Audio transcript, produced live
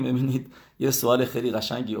ببینید یه سوال خیلی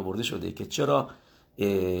قشنگی آورده شده که چرا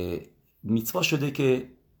میتوا شده که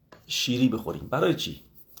شیری بخوریم. برای چی؟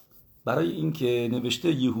 برای اینکه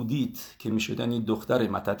نوشته یهودیت که میشدن این دختر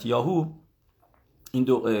متتیاهو، این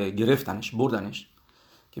دو گرفتنش بردنش،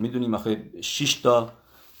 که میدونیم آخه 6 تا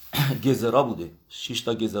گزرا بوده، 6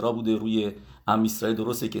 تا گزرا بوده روی ام اسرائیل.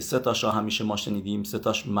 درسته که 3 تاشا همیشه ما شنیدیم، 3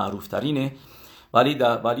 تاش معروف ترینه،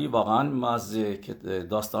 ولی واقعا ما از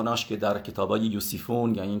داستاناش که در کتابای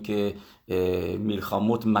یوسیفون یا اینکه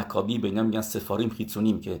میلخاموت مکابی به اینا میگن سفاریم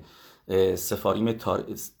خیتسونیم، که سفاریم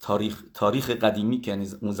تاریخ قدیمی که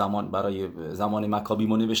اون زمان برای زمان مکابی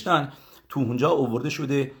ما نوشتن، تو اونجا آورده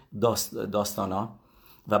شده داستانا.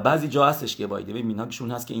 و بعضی جا هستش که باید به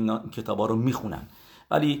مینهاگشون هست که این کتابا رو میخونن،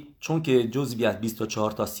 ولی چون که جزوی از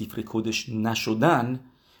 24 تا سفر کدش نشدن،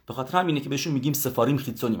 به خاطر همینه که بهشون میگیم سفاریم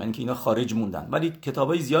خیتسونی، یعنی که اینا خارج موندن. ولی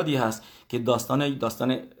کتابای زیادی هست که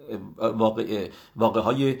داستان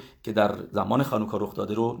واقعه‌های که در زمان خانوکا رخ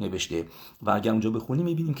داده رو نوشته. و اگر اونجا بخونیم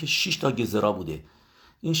میبینیم که 6 تا گزرا بوده.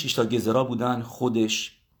 این 6 تا گزرا بودن،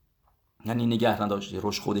 خودش یعنی نگه نداشته،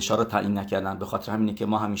 روش خودشا رو تعیین نکردن. به خاطر همینه که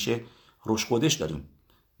ما همیشه روش خودش داریم.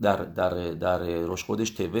 در روش خودش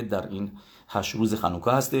تود در این 8 روز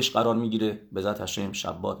خانوکا هستش قرار میگیره، به ذات هشم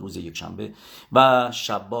شبات روز یک شنبه و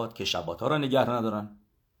شبات که شبات ها رو نگه ندارن.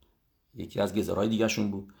 یکی از گزارهای دیگه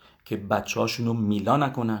شون بود که بچه هاشون رو میلا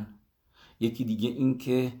نکنن. یکی دیگه این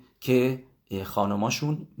که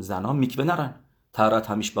خانماشون زنا میکوه نرن، طهارت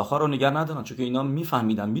همیشباخا رو نگه ندارن، چون که اینا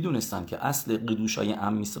میفهمیدن، میدونستن که اصل قدوشای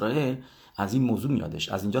ام اسرائیل از این موضوع میادش،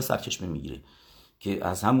 از اینجا سرچشمه میگیره که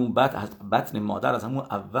از همون بطن مادر، از همون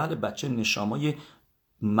اول بچه نشامای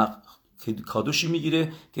کادوشی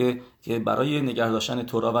میگیره که برای نگه داشتن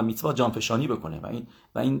تورا و میتوا جانفشانی بکنه.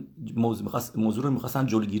 و این موضوع رو میخواستن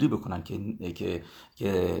جلوگیری بکنن که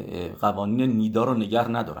قوانین نیدا رو نگه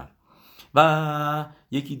ندارن. و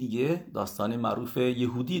یکی دیگه داستان معروف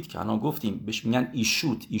یهودیت که الان گفتیم بهش میگن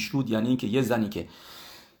ایشود یعنی این که یه زنی که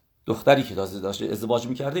دختری که داشته ازدواج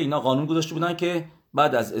میکرده، اینا قانون گذاشته بودن که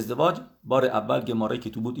بعد از ازدواج بار اول گمارایی که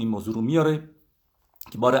تو بود این موضوع رو میاره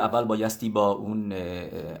که بار اول بایستی با اون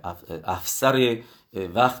افسر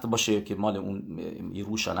وقت باشه که مال اون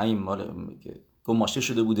یروشلایم، مال گماشته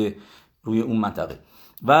شده بوده روی اون منطقه.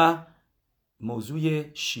 و موضوع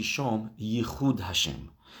ششم یخود هشم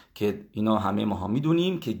که اینا همه ما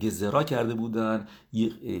میدونیم که گزرا کرده بودن،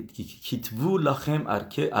 کتبو لخم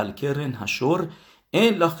الکرن هشور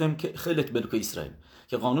این لخم که خلق بلک اسرائیل،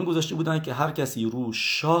 که قانون گذاشته بودن که هر کسی رو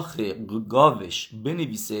شاخ گاوش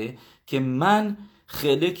بنویسه که من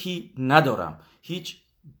خلقی ندارم، هیچ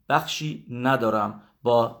بخشی ندارم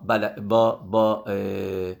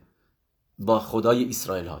با خدای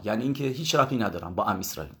اسرائیل ها، یعنی اینکه هیچ ربطی ندارم با ام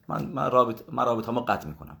اسرائیل. من رابطه‌مو قطع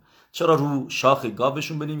میکنم. چرا رو شاخ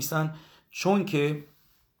گاوشون بنویسن؟ چون که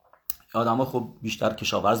آدما خب بیشتر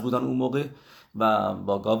کشاورز بودن اون موقع و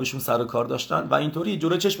با گاوشون سر و کار داشتن و اینطوری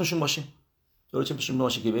جلوی چشمشون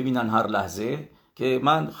باشه که ببینن هر لحظه که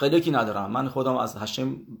من خلقی ندارم، من خودم از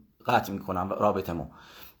هشم قطع میکنم رابطه‌مو.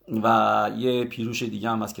 و یه پیروش دیگه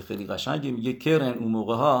هم هست که خیلی قشنگه، میگه کرن اون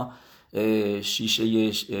موقع ها شیشه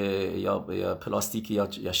یا پلاستیک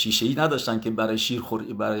یا شیشه‌ای نداشتن که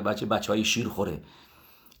برای بچه‌های شیر خوره.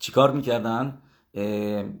 چیکار میکردن؟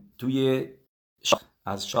 توی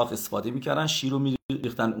از شاخ استفاده میکردن، شیر رو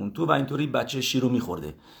میریختن اون تو و اینطوری بچه شیر رو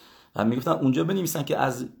میخورده. و میگفتن اونجا بنویسن که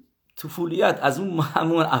از طفولیت، از اون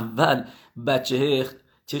همون اول بچه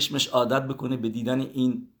چشمش عادت بکنه به دیدن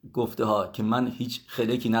این گفته ها که من هیچ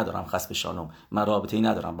خلقی ندارم، خسب شانم، من رابطه‌ای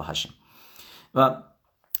ندارم با هشم. و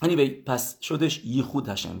یعنی پس شدش یخود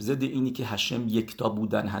هشم، ضد اینی که هشم یکتا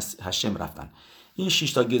بودن هشم رفتن. این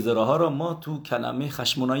 6 تا گزراها رو ما تو کلمه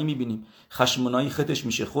خشمونایی میبینیم. خشمونایی خطش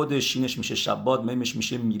میشه خودش، شینش میشه شباد، ممش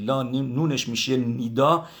میشه میلا، نونش میشه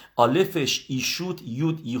نیدا، الفش ایشود،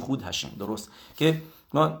 یود یخود هشم. درست که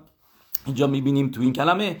ما اینجا میبینیم تو این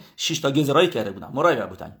کلمه 6 تا گزرایی کرده بودن، مرایبه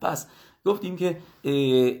بودن. پس گفتیم که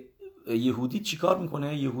یهودی چیکار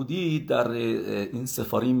میکنه؟ یهودی در این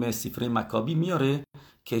سفر مکابی میاره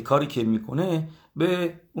که کاری که میکنه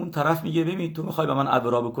به اون طرف میگه ببین تو میخوای به من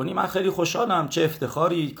عبرا بکنی، من خیلی خوشحالم، چه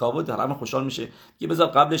افتخاری، کاوه درم خوشحال میشه که بذار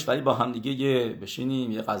قبلش ولی با هم دیگه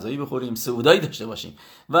بشینیم یه غذایی بخوریم، سعودایی داشته باشیم.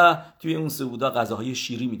 و توی اون سعودا غذاهای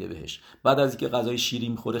شیری میده بهش. بعد از اینکه غذای شیری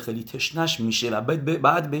میخوره خیلی تشنش میشه و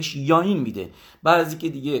بعد بهش یاین میده. بعد از اینکه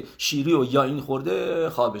دیگه شیری و یاین خورده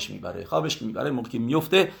خوابش میبره موقعی که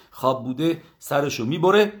میفته خواب بوده سرشو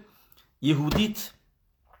میبره. یهودیت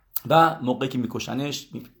و موقعی که میکشنش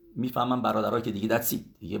میفهمن برادرها که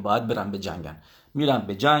دیگه باید برن به جنگن، میرن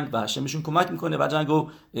به جنگ و هشمشون کمک میکنه و جنگو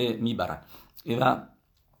میبرن. و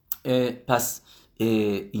پس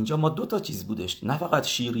اینجا ما دو تا چیز بودش، نه فقط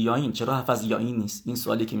شیر یاین. چرا حفظ یاین نیست؟ این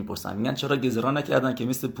سوالی که میپرسن، میگن چرا گزرا نکردن که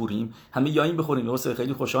مثل پوریم همه یاین بخوریم؟ واسه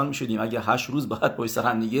خیلی خوشحال میشدیم اگه 8 روز بعد پشت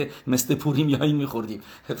سر هم دیگه مثل پوریم یاین میخوردیم.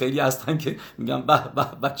 خیلی هستن که میگن به به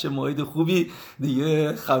بچه موعد خوبی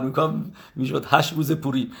دیگه، خانوکا میشد 8 روز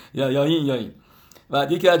پوریم یا یاین. و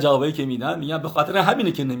یکی از جوابایی که میدن میگن به خاطر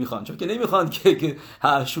همینه که نمیخوان، چون که نمیخوان که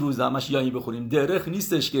 8 روز همش یاین بخوریم. درخ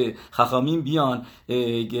نیستش که خخامین بیان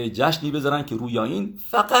جشنی بذارن که روی یاین،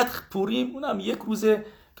 فقط پوریم اونم 1 روزه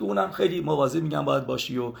که اونم خیلی مواظب میگن باید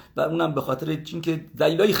باشی و اونم به خاطر اینکه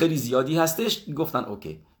دلایل خیلی زیادی هستش گفتن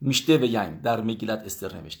اوکی میشته و یاین در مگیلت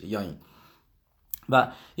استر نوشته یاین.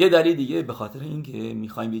 و یه دلیل دیگه به خاطر اینکه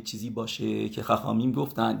میخوایم یه چیزی باشه که خخامین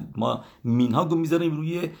گفتن ما مینها گم میذاریم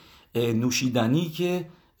روی نوشیدنی که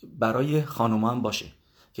برای خانومان باشه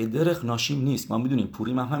که درخ ناشیم نیست. ما میدونیم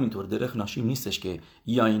پوریم هم همینطور درخ ناشیم نیستش که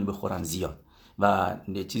یاین بخورن زیاد و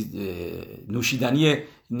چیز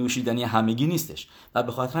نوشیدنی همگی نیستش و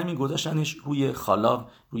به خاطر همین گذاشتنش روی خالاو،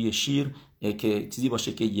 روی شیر که چیزی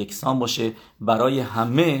باشه که یکسان باشه برای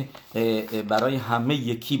همه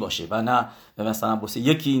یکی باشه و نه مثلا واسه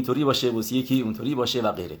یکی اینطوری باشه واسه یکی اونطوری باشه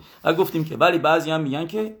و غیره. و گفتیم که ولی بعضی هم میگن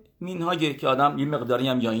که مینهاگه که آدم یه مقداری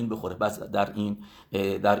هم یاین بخوره بس در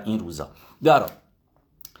این روزا.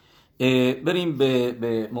 بریم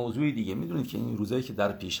به موضوع دیگه. میدونید که این روزایی که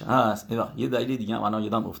در پیش هست، یه دلیل دیگه هم الان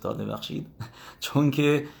یادم افتاده بخشید، چون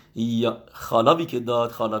که خالاوی که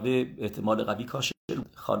داد، خالاوه احتمال قوی کاشر،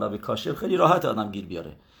 خالاوه کاشر خیلی راحت آدم گیر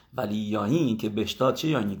بیاره، ولی یاین که بهش داد چه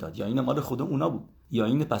یاینی داد؟ یاین مال خود اونا بود.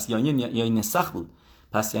 یاین پس یاین نسخ بود.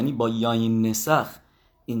 پس یعنی با یاین نسخ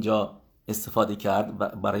اینجا استفاده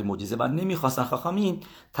کرد برای معجزه و نمیخواستن خاخامین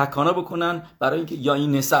تکانه بکنن برای اینکه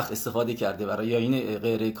یاین نسخ استفاده کرده، برای یاین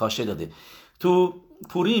غیر کاشر داده. تو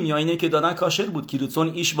پوریم یاینه که دادن کاشر بود،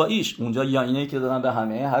 کیروتسون ایش با ایش. اونجا یاینه که دادن به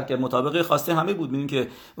همه، هر که مطابق خواسته همه بود. میدونین که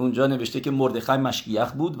اونجا نوشته که مردخای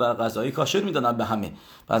مشکیخ بود و غذای کاشر میدادن به همه.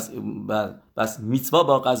 پس میتوا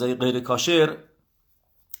با غذای غیر کاشر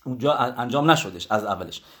اونجا انجام نشدش از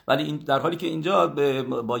اولش، ولی این در حالی که اینجا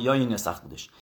با یاین نسخ بودش.